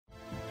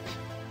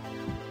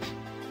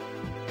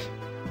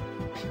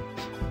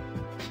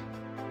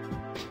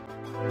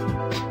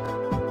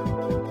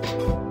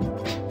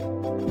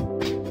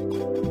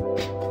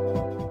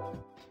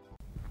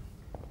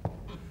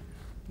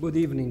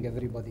Good evening,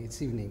 everybody.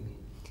 It's evening.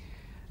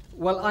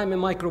 Well, I'm a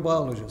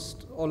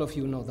microbiologist. All of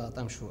you know that,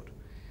 I'm sure.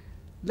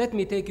 Let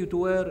me take you to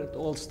where it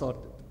all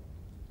started.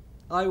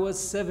 I was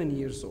 7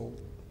 years old,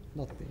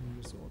 not 10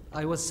 years old.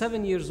 I was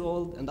 7 years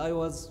old, and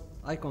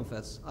I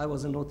confess, I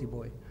was a naughty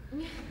boy.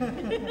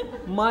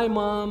 My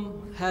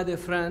mom had a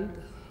friend,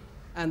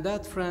 and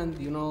that friend,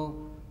 you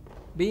know,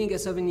 being a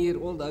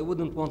 7-year-old, I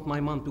wouldn't want my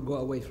mom to go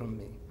away from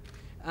me.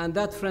 And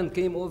that friend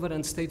came over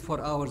and stayed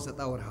for hours at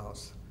our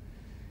house.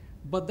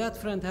 But that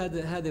friend had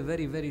a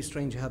very, very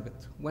strange habit.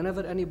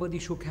 Whenever anybody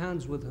shook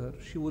hands with her,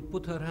 she would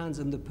put her hands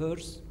in the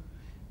purse,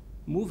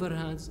 move her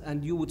hands,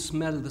 and you would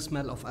smell the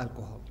smell of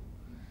alcohol.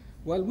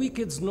 Well, we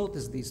kids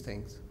noticed these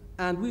things.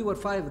 And we were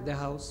 5 at the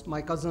house,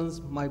 my cousins,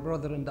 my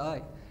brother, and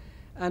I.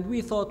 And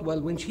we thought, well,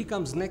 when she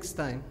comes next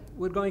time,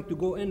 we're going to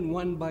go in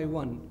one by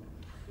one.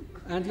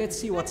 And let's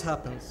see what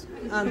happens.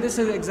 And this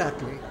is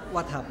exactly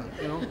what happened,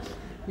 you know.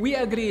 We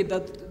agreed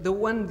that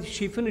when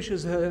she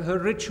finishes her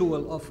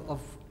ritual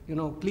of you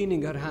know,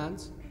 cleaning her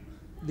hands,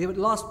 the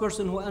last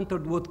person who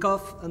entered would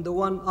cough, and the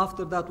one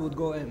after that would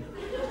go in.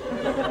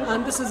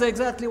 And this is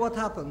exactly what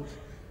happened.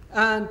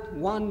 And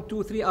 1,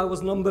 2, 3, I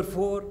was number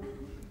 4.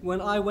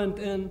 When I went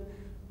in,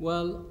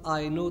 well,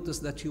 I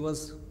noticed that she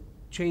was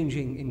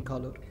changing in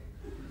color.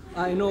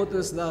 I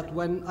noticed that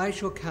when I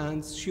shook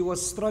hands, she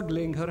was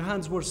struggling, her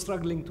hands were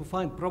struggling to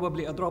find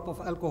probably a drop of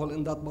alcohol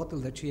in that bottle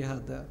that she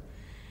had there.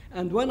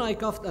 And when I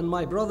coughed and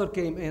my brother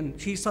came in,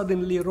 she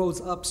suddenly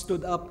rose up,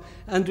 stood up,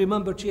 and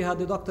remembered she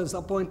had a doctor's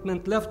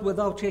appointment, left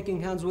without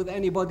shaking hands with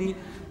anybody,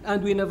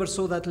 and we never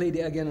saw that lady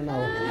again in our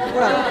life.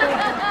 Well,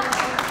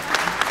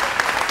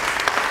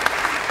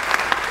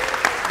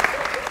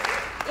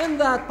 in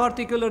that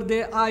particular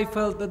day, I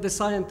felt that the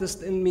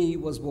scientist in me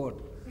was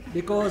bored,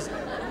 because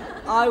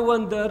I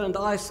went there and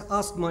I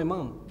asked my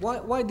mom,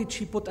 why did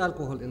she put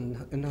alcohol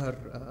in her,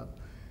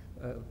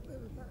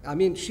 I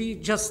mean, she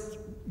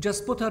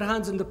just put her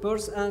hands in the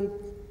purse and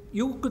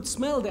you could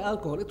smell the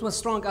alcohol. It was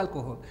strong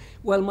alcohol.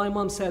 Well, my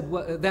mom said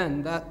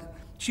then that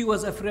she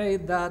was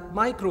afraid that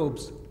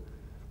microbes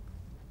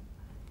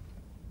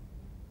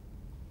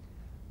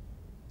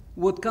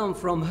would come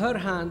from her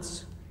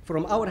hands,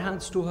 from our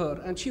hands to her,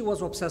 and she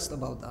was obsessed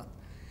about that.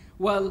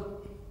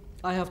 Well,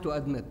 I have to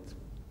admit,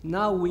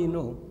 now we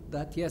know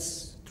that,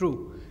 yes,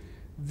 true.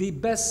 The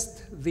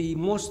best, the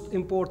most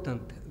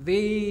important,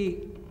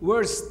 the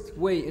worst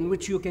way in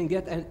which you can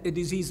get a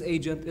disease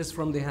agent is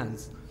from the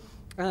hands.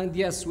 And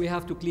yes, we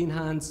have to clean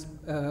hands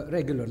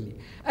regularly.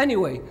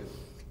 Anyway,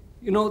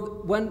 you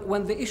know,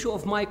 when the issue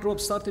of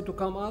microbes started to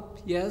come up,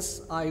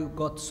 yes, I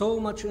got so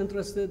much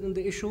interested in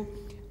the issue,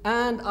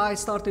 and I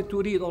started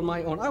to read on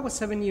my own. I was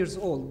 7 years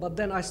old, but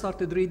then I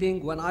started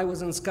reading when I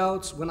was in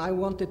Scouts. When I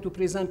wanted to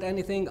present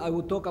anything, I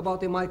would talk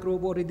about a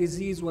microbe or a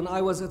disease. When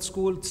I was at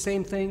school,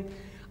 same thing.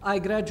 I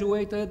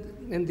graduated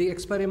in the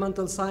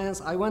experimental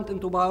science. I went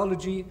into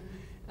biology,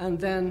 and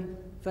then,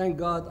 thank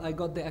God, I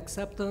got the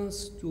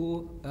acceptance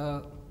to,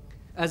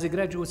 as a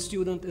graduate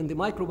student in the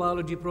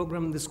microbiology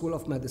program in the School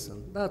of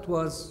Medicine. That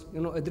was,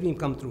 you know, a dream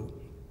come true.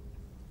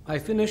 I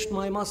finished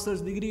my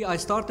master's degree, I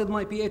started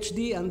my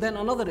Ph.D., and then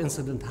another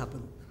incident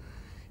happened.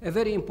 A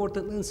very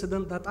important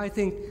incident that I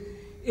think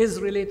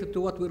is related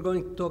to what we're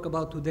going to talk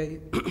about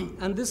today.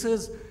 And this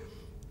is,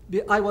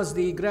 I was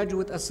the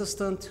graduate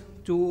assistant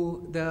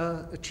to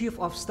the chief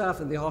of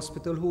staff in the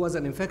hospital, who was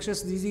an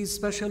infectious disease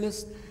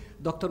specialist,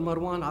 Dr.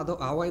 Marwan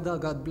Awaida,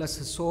 God bless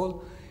his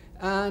soul.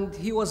 And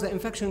he was the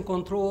infection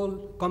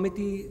control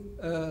committee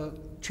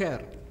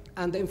chair.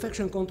 And the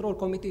infection control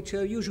committee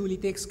chair usually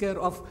takes care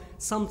of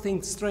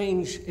something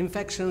strange,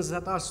 infections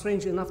that are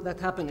strange enough that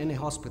happen in a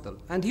hospital.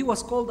 And he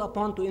was called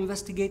upon to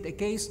investigate a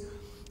case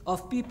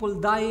of people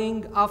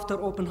dying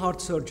after open heart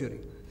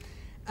surgery.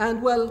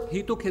 And well,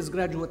 he took his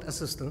graduate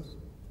assistant,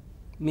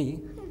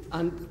 me,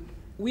 and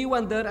we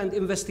went there and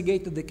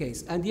investigated the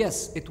case. And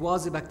yes, it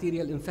was a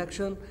bacterial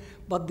infection,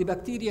 but the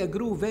bacteria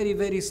grew very,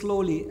 very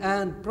slowly,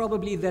 and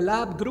probably the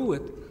lab grew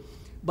it.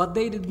 But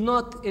they did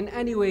not in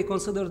any way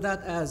consider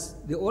that as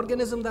the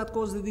organism that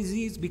caused the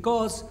disease,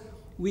 because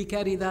we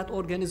carry that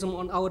organism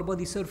on our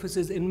body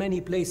surfaces in many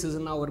places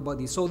in our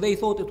body. So they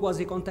thought it was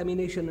a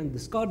contamination and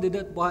discarded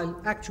it, while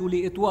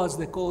actually it was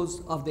the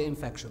cause of the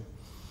infection.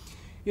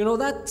 You know,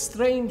 that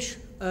strange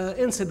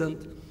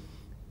incident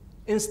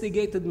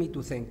instigated me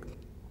to think,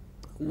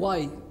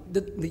 why?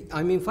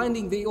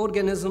 Finding the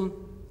organism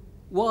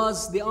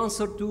was the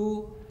answer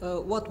to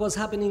what was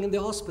happening in the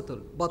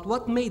hospital. But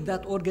what made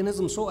that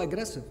organism so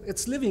aggressive?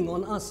 It's living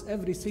on us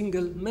every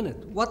single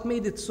minute. What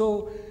made it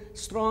so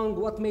strong?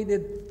 What made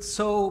it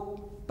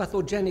so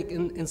pathogenic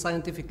in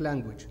scientific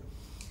language?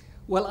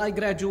 Well, I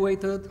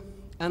graduated,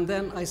 and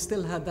then I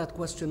still had that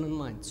question in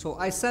mind. So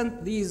I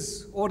sent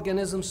these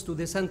organisms to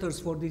the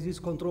Centers for Disease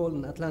Control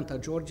in Atlanta,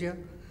 Georgia,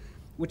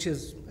 which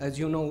is, as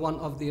you know, one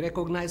of the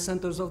recognized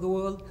centers of the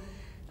world.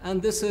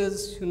 And this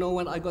is, you know,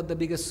 when I got the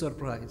biggest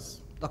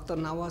surprise. Dr.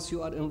 Nawas,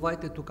 you are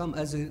invited to come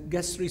as a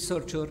guest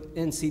researcher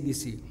in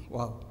CDC.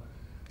 Wow.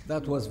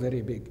 That was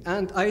very big.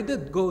 And I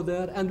did go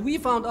there, and we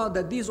found out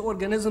that these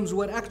organisms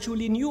were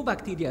actually new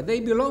bacteria. They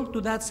belonged to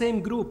that same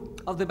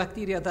group of the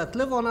bacteria that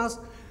live on us,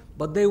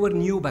 but they were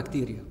new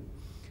bacteria.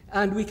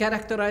 And we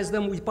characterized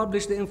them, we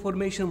published the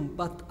information,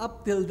 but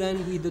up till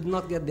then, we did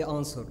not get the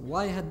answer.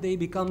 Why had they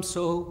become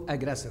so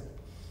aggressive?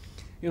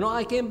 You know,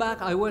 I came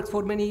back, I worked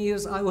for many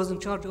years, I was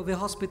in charge of a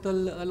hospital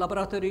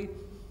laboratory.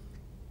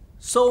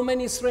 So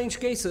many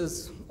strange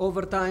cases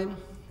over time,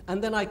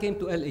 and then I came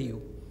to LAU.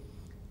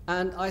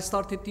 And I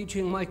started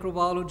teaching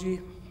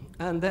microbiology,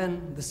 and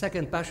then the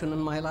second passion in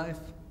my life,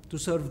 to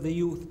serve the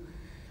youth.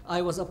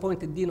 I was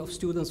appointed Dean of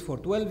Students for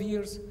 12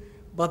 years,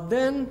 but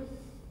then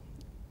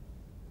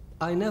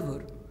I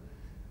never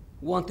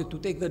wanted to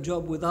take the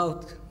job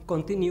without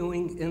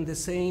continuing in the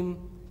same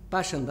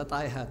passion that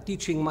I had,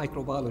 teaching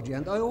microbiology.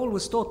 And I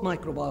always taught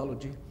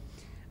microbiology.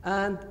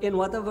 And in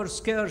whatever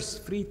scarce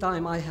free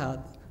time I had,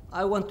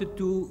 I wanted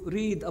to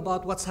read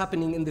about what's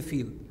happening in the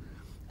field.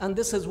 And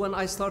this is when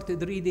I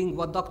started reading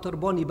what Dr.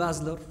 Bonnie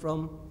Basler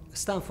from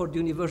Stanford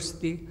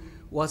University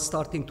was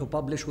starting to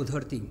publish with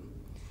her team.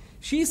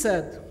 She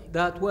said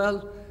that,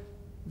 well,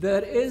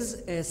 there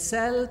is a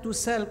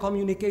cell-to-cell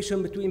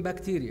communication between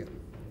bacteria.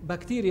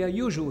 Bacteria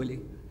usually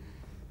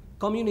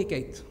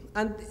communicate.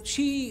 And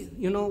she,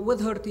 you know,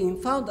 with her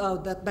team, found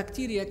out that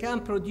bacteria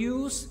can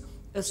produce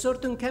a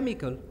certain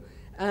chemical.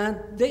 And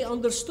they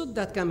understood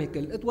that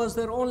chemical. It was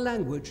their own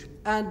language.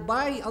 And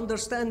by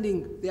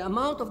understanding the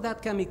amount of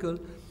that chemical,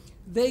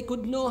 they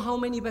could know how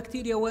many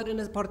bacteria were in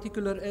a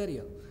particular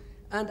area.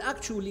 And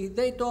actually,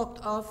 they talked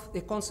of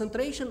the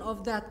concentration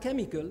of that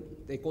chemical.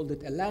 They called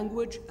it a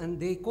language, and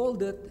they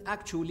called it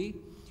actually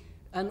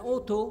an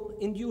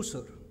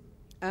auto-inducer.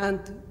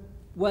 And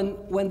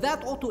when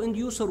that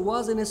auto-inducer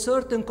was in a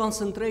certain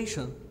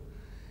concentration,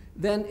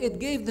 then it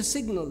gave the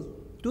signal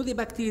to the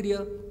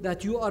bacteria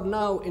that you are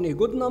now in a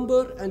good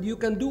number and you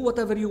can do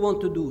whatever you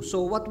want to do.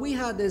 So what we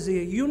had is a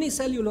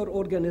unicellular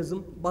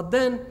organism, but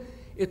then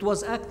it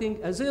was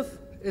acting as if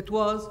it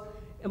was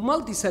a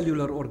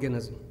multicellular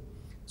organism.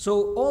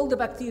 So all the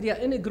bacteria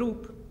in a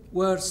group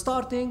were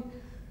starting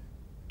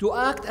to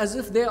act as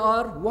if they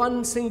are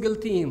one single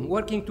team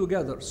working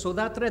together. So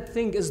that red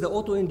thing is the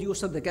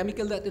auto-inducer, the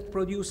chemical that it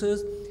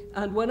produces.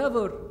 And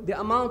whenever the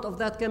amount of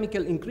that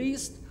chemical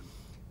increased,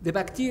 the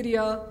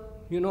bacteria,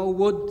 you know,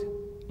 would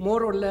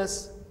more or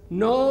less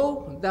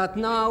know that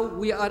now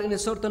we are in a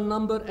certain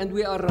number and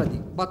we are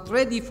ready. But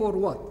ready for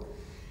what?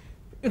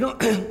 You know,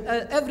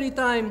 every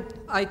time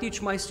I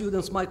teach my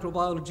students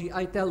microbiology,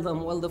 I tell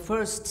them, well, the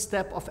first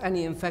step of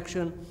any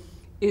infection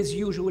is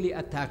usually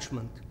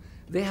attachment.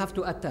 They have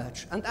to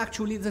attach. And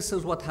actually, this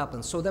is what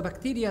happens. So the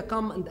bacteria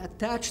come and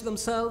attach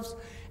themselves,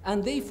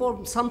 and they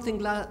form something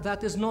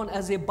that is known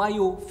as a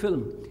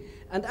biofilm.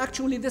 And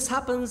actually, this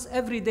happens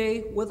every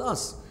day with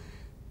us.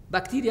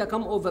 Bacteria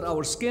come over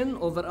our skin,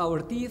 over our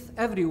teeth,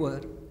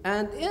 everywhere.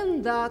 And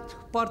in that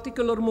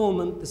particular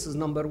moment, this is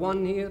number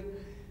one here,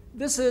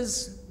 this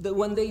is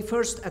when they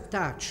first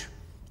attach.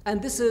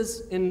 And this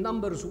is in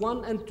numbers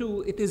 1 and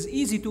 2, it is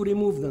easy to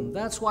remove them.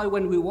 That's why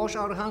when we wash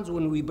our hands,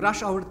 when we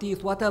brush our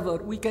teeth, whatever,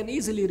 we can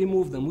easily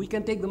remove them. We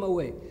can take them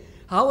away.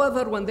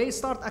 However, when they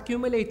start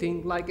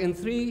accumulating, like in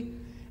 3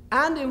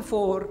 and in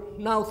 4,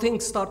 now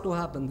things start to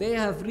happen. They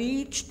have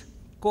reached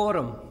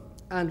quorum.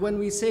 And when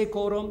we say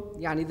quorum,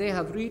 yani they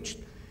have reached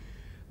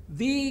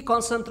the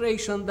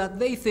concentration that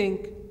they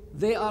think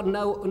they are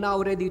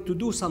now ready to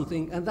do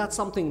something, and that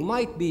something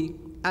might be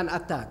an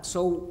attack.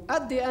 So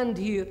at the end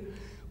here,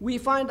 we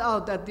find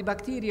out that the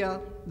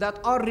bacteria that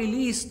are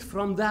released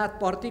from that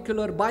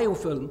particular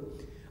biofilm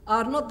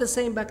are not the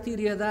same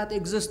bacteria that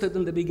existed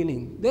in the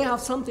beginning. They have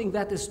something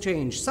that is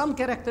changed. Some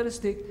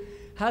characteristic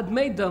had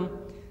made them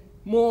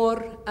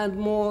more and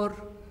more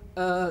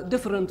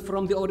different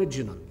from the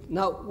original.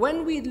 Now,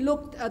 when we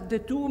looked at the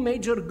two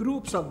major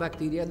groups of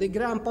bacteria, the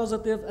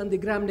gram-positive and the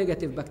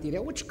gram-negative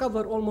bacteria, which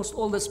cover almost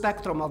all the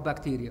spectrum of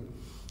bacteria,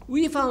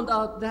 we found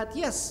out that,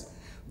 yes,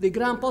 the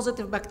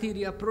gram-positive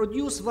bacteria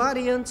produce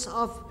variants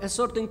of a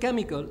certain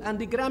chemical, and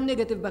the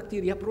gram-negative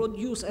bacteria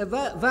produce a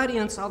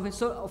variants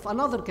of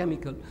another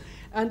chemical.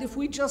 And if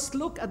we just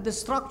look at the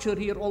structure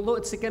here, although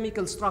it's a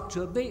chemical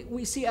structure,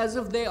 we see as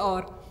if they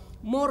are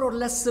more or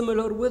less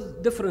similar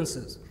with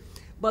differences.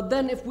 But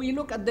then if we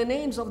look at the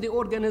names of the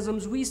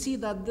organisms, we see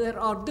that there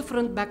are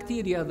different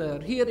bacteria there,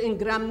 here in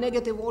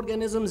gram-negative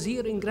organisms,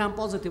 here in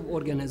gram-positive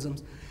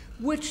organisms,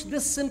 which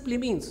this simply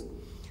means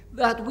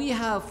that we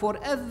have, for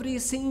every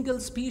single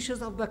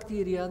species of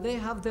bacteria, they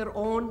have their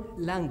own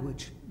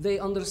language. They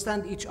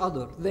understand each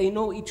other. They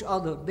know each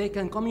other. They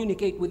can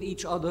communicate with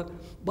each other.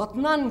 But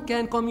none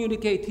can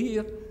communicate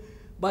here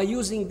by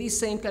using these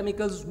same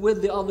chemicals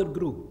with the other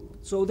group.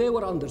 So they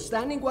were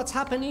understanding what's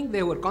happening,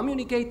 they were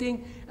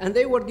communicating, and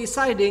they were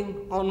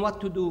deciding on what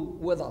to do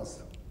with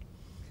us.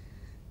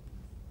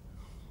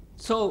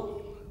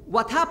 So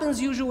what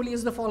happens usually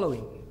is the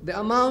following. The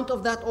amount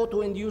of that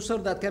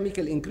auto-inducer, that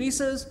chemical,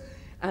 increases.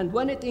 And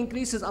when it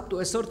increases up to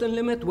a certain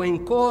limit,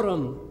 when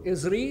quorum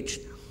is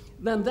reached,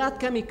 then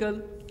that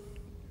chemical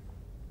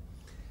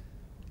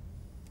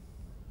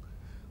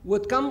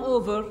would come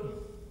over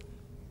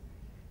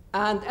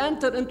and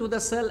enter into the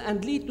cell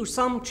and lead to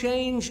some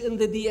change in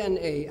the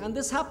DNA. And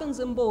this happens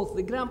in both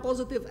the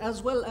gram-positive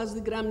as well as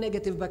the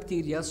gram-negative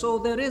bacteria. So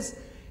there is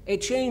a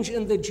change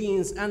in the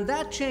genes, and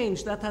that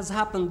change that has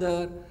happened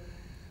there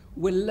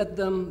will let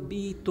them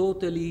be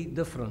totally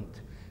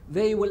different.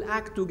 They will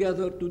act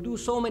together to do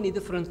so many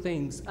different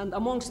things. And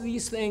amongst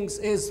these things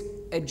is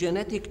a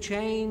genetic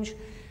change,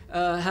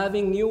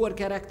 having newer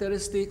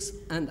characteristics,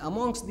 and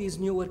amongst these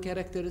newer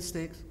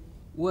characteristics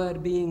were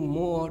being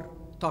more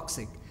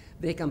toxic.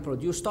 They can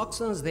produce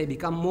toxins, they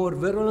become more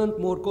virulent,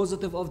 more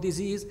causative of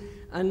disease,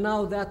 and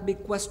now that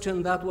big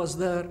question that was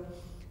there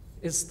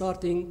is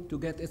starting to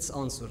get its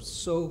answers.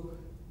 So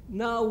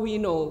now we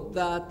know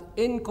that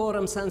in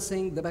quorum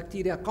sensing, the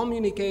bacteria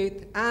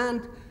communicate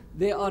and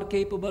they are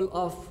capable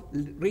of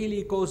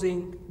really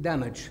causing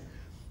damage.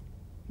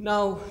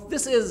 Now,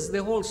 this is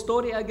the whole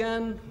story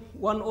again,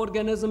 one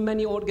organism,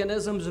 many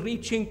organisms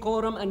reaching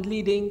quorum and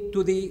leading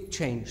to the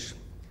change.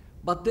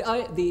 But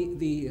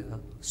the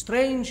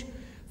strange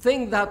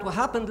thing that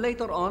happened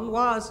later on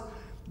was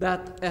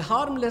that a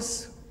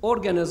harmless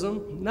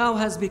organism now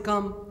has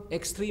become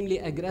extremely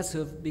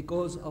aggressive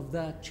because of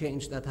that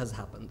change that has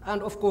happened.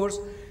 And of course,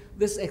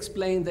 this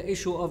explained the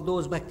issue of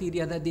those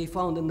bacteria that they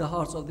found in the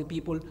hearts of the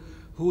people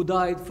who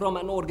died from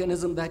an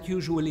organism that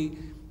usually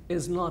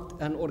is not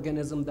an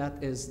organism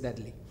that is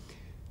deadly.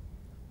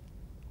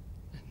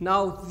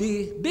 Now,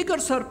 the bigger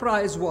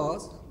surprise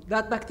was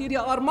that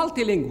bacteria are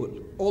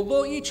multilingual.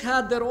 Although each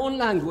had their own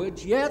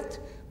language, yet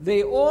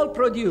they all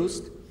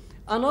produced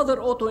another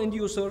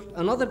autoinducer,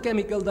 another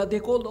chemical that they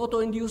called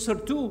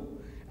autoinducer 2,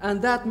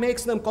 and that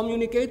makes them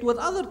communicate with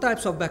other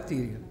types of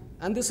bacteria.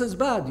 And this is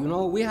bad, you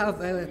know, we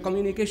have a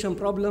communication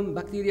problem,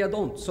 bacteria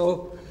don't.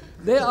 So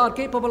they are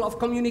capable of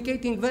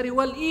communicating very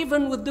well,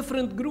 even with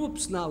different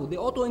groups now. The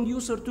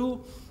autoinducer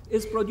 2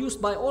 is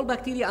produced by all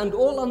bacteria and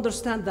all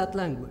understand that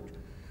language.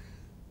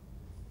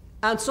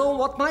 And so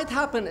what might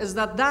happen is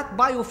that that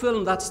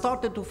biofilm that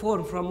started to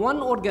form from one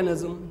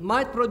organism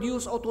might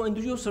produce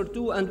autoinducer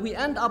 2, and we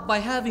end up by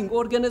having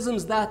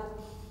organisms that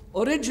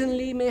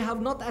originally may have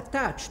not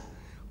attached.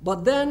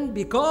 But then,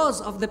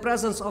 because of the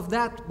presence of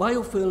that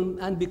biofilm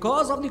and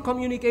because of the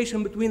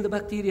communication between the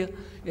bacteria,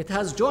 it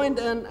has joined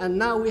in, and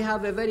now we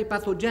have a very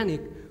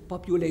pathogenic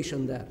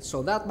population there.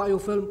 So that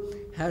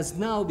biofilm has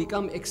now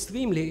become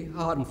extremely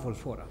harmful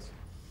for us.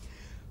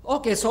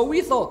 Okay, so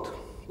we thought,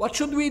 what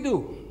should we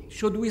do?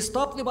 Should we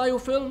stop the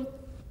biofilm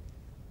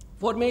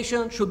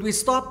formation? Should we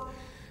stop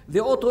the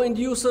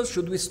autoinducers?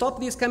 Should we stop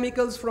these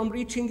chemicals from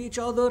reaching each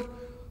other?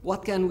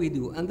 What can we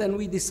do? And then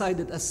we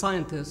decided as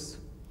scientists,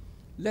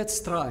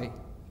 let's try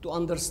to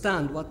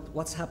understand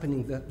what's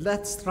happening there.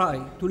 Let's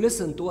try to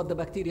listen to what the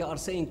bacteria are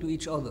saying to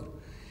each other.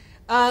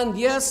 And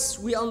yes,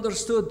 we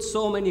understood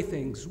so many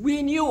things.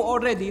 We knew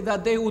already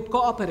that they would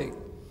cooperate.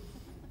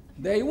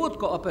 They would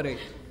cooperate.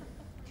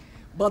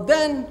 But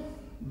then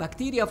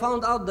bacteria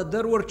found out that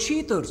there were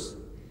cheaters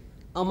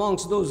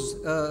amongst those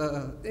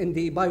in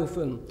the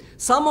biofilm.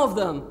 Some of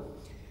them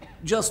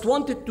just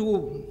wanted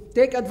to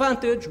take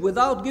advantage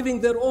without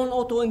giving their own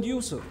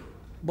autoinducer.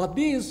 But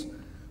these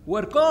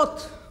were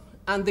caught,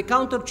 and the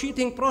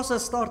counter-cheating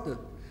process started.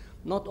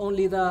 Not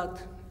only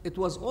that, it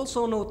was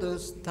also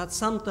noticed that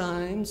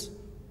sometimes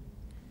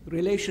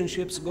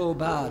relationships go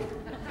bad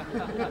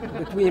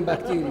between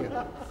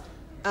bacteria.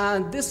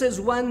 And this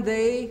is when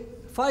they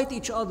fight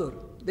each other.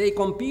 They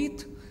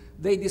compete,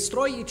 they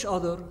destroy each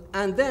other,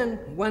 and then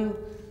when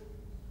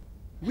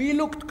we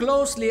looked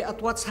closely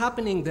at what's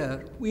happening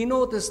there, we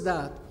noticed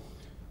that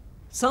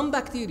some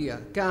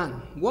bacteria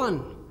can,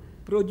 one,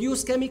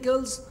 produce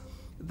chemicals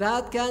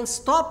that can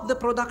stop the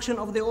production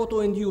of the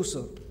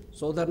autoinducer,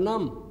 so they're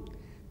numb.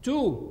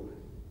 Two,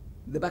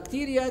 the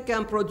bacteria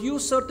can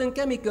produce certain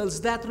chemicals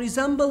that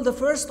resemble the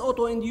first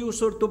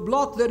autoinducer to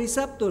block the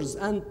receptors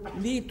and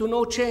lead to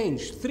no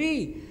change.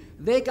 Three,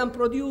 they can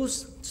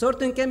produce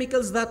certain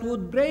chemicals that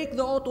would break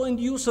the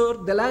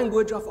autoinducer, the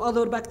language of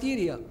other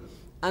bacteria.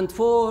 And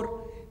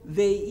four,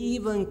 they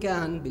even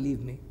can,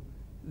 believe me,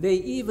 they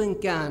even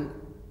can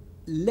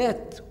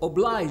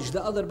oblige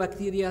the other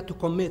bacteria to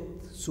commit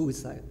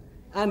suicide.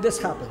 And this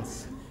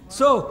happens.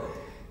 So,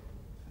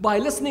 by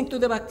listening to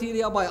the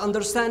bacteria, by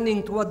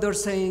understanding what they're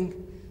saying,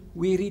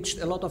 we reached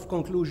a lot of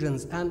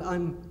conclusions. And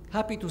I'm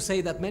happy to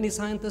say that many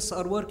scientists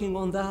are working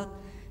on that,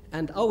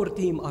 and our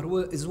team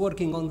is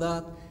working on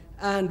that.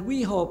 And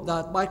we hope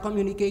that by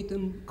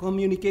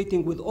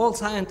communicating with all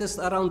scientists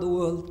around the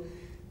world,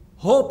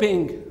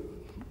 hoping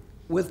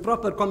with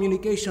proper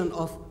communication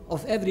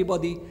of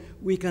everybody,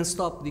 we can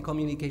stop the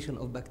communication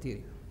of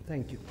bacteria.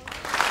 Thank you.